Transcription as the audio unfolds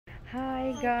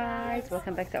Hi guys,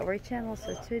 welcome back to our channel.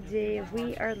 So today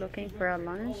we are looking for a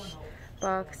lunch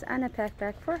box and a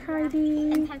backpack for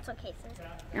Heidi and pencil cases,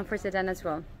 and for Zidane as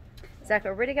well. Zach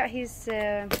already got his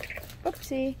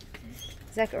oopsie.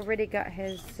 Zach already got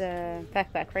his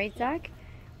backpack, right Zach?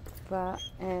 But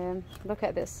look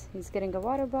at this, he's getting a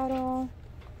water bottle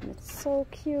and it's so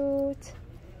cute.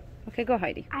 Okay, go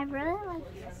Heidi. I really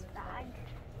like this bag.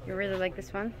 You really like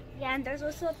this one? Yeah, and there's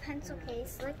also a pencil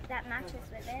case like that matches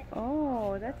with it.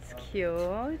 Oh, that's cute.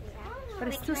 Yeah. But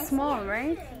it's too small,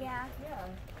 right? Yeah.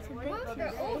 It's a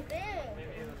bit too big.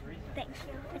 Thank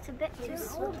you. It's a bit too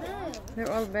small.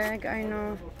 They're all big, I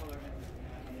know.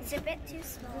 It's a bit too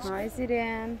small. Hi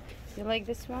Zidane. You like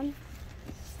this one?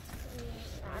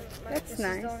 That's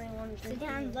nice.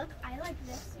 Zidane, look, I like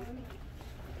this one.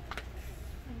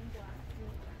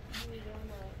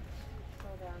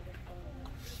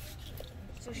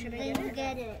 So should I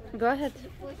get it? Go ahead.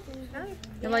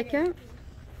 You like it?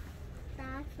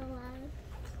 That's a lot.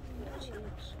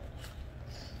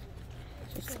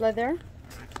 It's leather.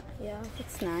 Yeah.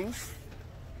 It's nice.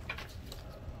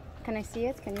 Can I see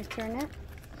it? Can you turn it?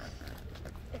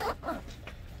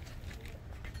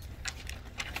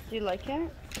 Do you like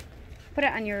it? Put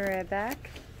it on your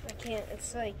back. I can't.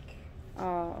 It's like.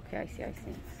 Oh, okay. I see. I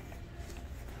see.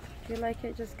 If you like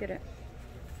it, just get it.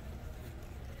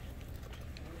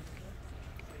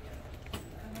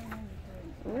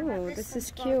 Ooh, this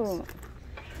is cute.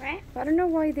 Right? I don't know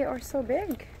why they are so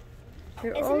big.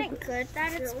 They're all Isn't it good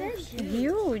that it's big?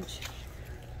 huge.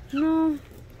 No,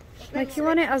 like you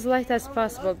want it as light as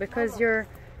possible because you're,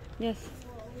 yes.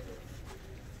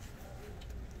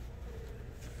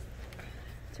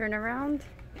 Turn around.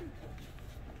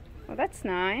 Oh, that's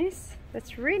nice.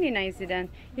 That's really nice, Zidane.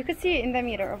 You could see it in the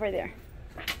mirror over there.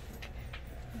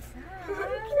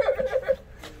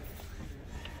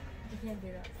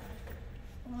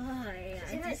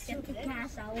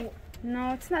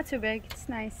 No, it's not too big. It's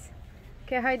nice.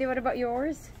 Okay, Heidi, what about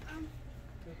yours?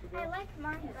 I like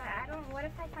mine, but I don't. What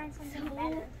if I find something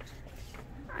better?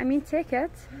 I mean, take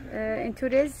it. In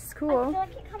today's I school. feel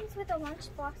like it comes with a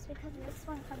lunchbox because this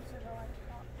one comes with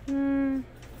a lunchbox.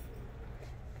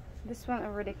 This one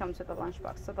already comes with a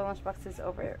lunchbox, so the lunchbox is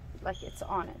over, like it's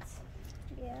on it.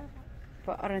 Yeah.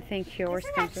 But I don't think yours This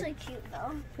is comes actually with. cute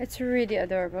though. It's really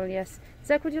adorable. Yes.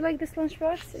 Zach, would you like this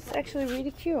lunchbox? It's actually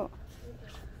really cute.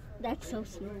 That's so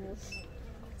small.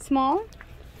 Small?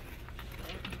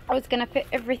 Oh, it's gonna fit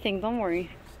everything. Don't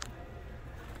worry.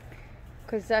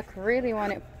 Cause Zach really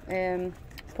wanted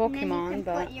Pokemon, you can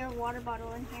but put your water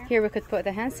bottle in here. here we could put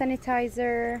the hand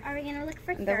sanitizer. Are we gonna look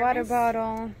for And thermos? the water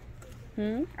bottle.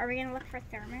 Are we gonna look for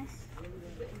thermos?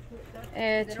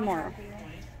 Tomorrow.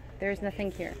 There's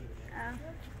nothing here.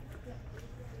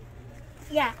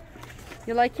 Yeah.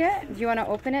 You like it? Do you want to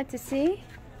open it to see?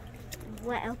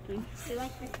 What open? Do you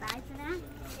like the size of that?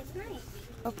 It's nice.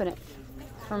 Open it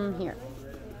from here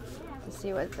to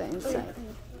see what's the inside.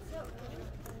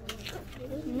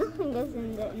 Nothing is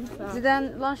in the inside.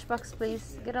 Zidane, lunchbox,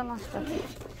 please. Get a lunchbox.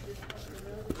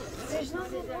 There's no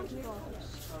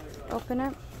lunchbox. Open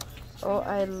it. Oh,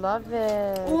 I love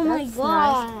it. Oh my That's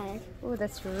god. Nice. Oh,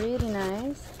 that's really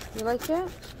nice. You like it?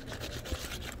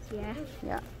 Yeah.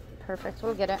 Yeah. Perfect.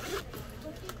 We'll get it.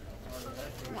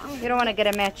 You don't want to get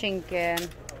a matching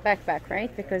backpack,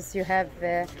 right? Because you have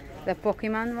the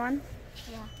Pokemon one?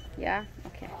 Yeah. Yeah?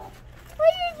 Okay.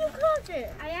 Why did you close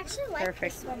it? I actually like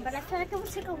Perfect. this one, but I feel like it would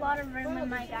take a lot of room in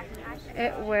my backpack.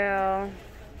 It will.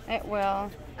 It will.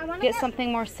 I want to Get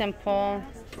something more simple.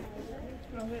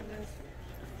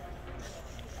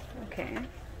 Okay.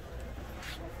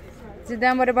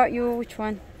 Zidane, what about you? Which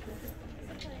one?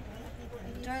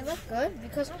 Do I look good?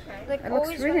 Because like It looks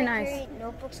always really when I nice. create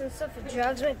notebooks and stuff, it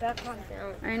drags my backpack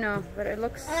down. I know, but it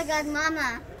looks Oh my god,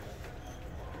 Mama.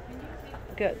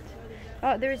 good.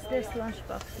 Oh, there's this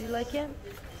lunchbox. Do you like it?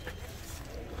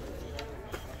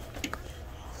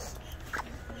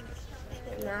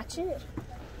 Match it.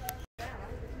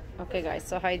 Okay, guys.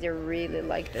 So Heidi really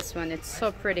liked this one. It's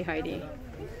so pretty, Heidi.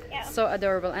 Yeah. So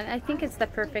adorable, and I think it's the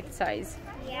perfect size.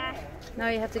 Yeah. Now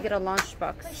you have to get a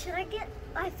lunchbox. But should I get?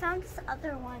 I found this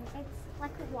other one. It's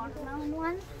like a watermelon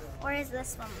one, or is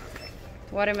this one?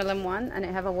 Watermelon one, and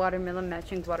I have a watermelon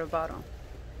matching water bottle.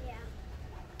 Yeah.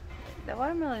 The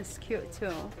watermelon is cute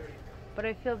too, but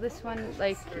I feel this one,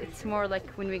 like, it's more like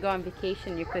when we go on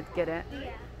vacation you could get it.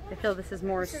 Yeah. I feel this is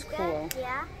more school.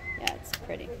 Yeah. Yeah, it's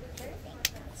pretty.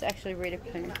 It's actually really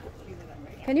pretty.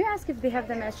 Can you ask if they have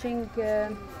the matching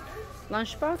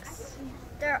lunchbox?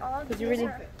 They're all. Because you really.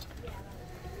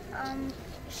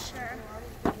 Sure.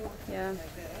 Yeah.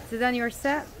 So then you're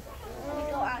set.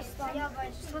 Go ask them. Yeah, but I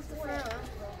just left the phone.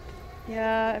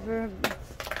 Yeah,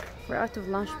 we're out of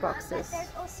lunch boxes. But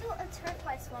there's also a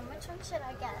turquoise one. Which one should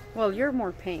I get? Well, you're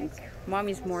more pink.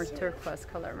 Mommy's more turquoise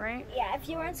color, right? Yeah, if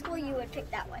you were in school, you would pick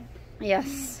that one.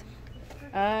 Yes,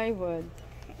 I would.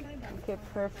 Okay,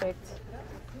 perfect.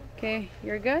 Okay,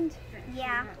 you're good?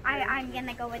 Yeah, I'm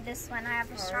gonna go with this one. I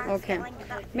have a strong Okay. feeling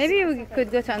about this. Maybe we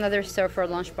could go to another store for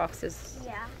lunch boxes.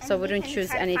 Yeah. So and we don't can choose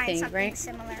try to find anything, something right?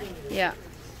 Similar. Yeah,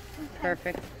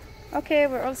 perfect. Okay,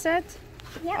 we're all set?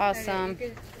 Yep. Awesome.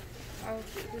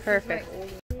 Perfect.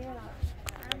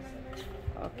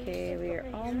 Okay, we're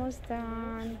almost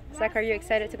done. Zach, are you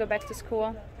excited to go back to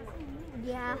school?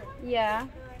 Yeah. Yeah.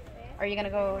 Are you gonna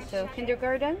go to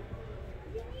kindergarten?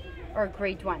 Or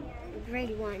grade 1?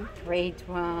 Grade 1. Grade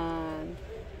 1.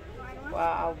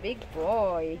 Wow, big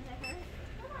boy.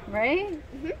 Right?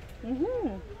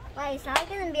 Why, is that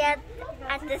gonna be at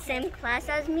the same class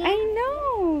as me? I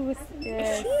know.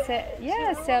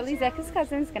 Yeah, Sally, Zach's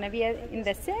cousin, is gonna be in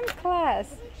the same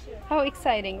class. How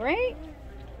exciting, right?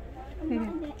 Ready?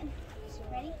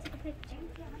 Take a picture.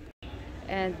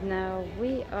 And now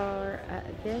we are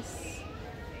at this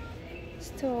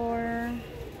store.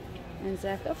 And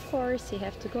Zach, of course, he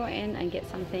have to go in and get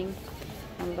something.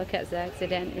 And look at Zach.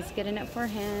 Zidane is getting it for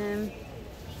him.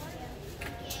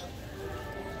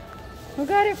 Who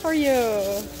got it for you?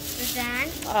 Suzanne?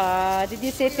 Did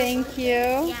you say thank you?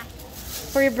 Yeah.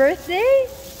 For your birthday?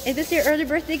 Is this your early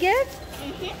birthday gift?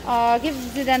 Give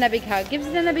Zidane a big hug. Give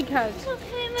Zidane a big hug.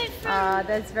 Okay, my friend.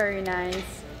 That's very nice.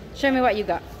 Show me what you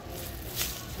got.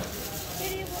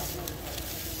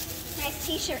 Nice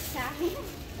t-shirt, Sam.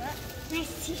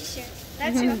 Nice t-shirt.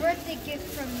 That's your birthday gift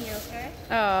from me, okay?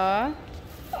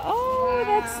 Oh,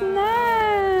 that's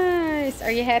nice.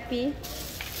 Are you happy?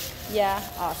 Yeah,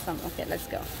 awesome. Okay, let's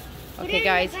go. Okay,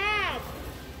 guys.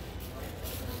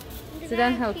 So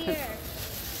then help him.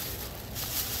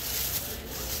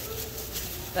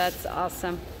 That's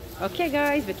awesome. Okay,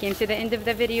 guys, we came to the end of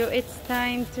the video. It's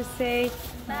time to say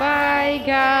bye,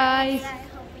 guys. I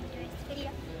hope you enjoyed this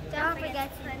video. Don't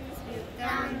forget to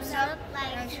thumbs up,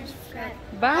 like, and subscribe.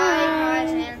 Bye.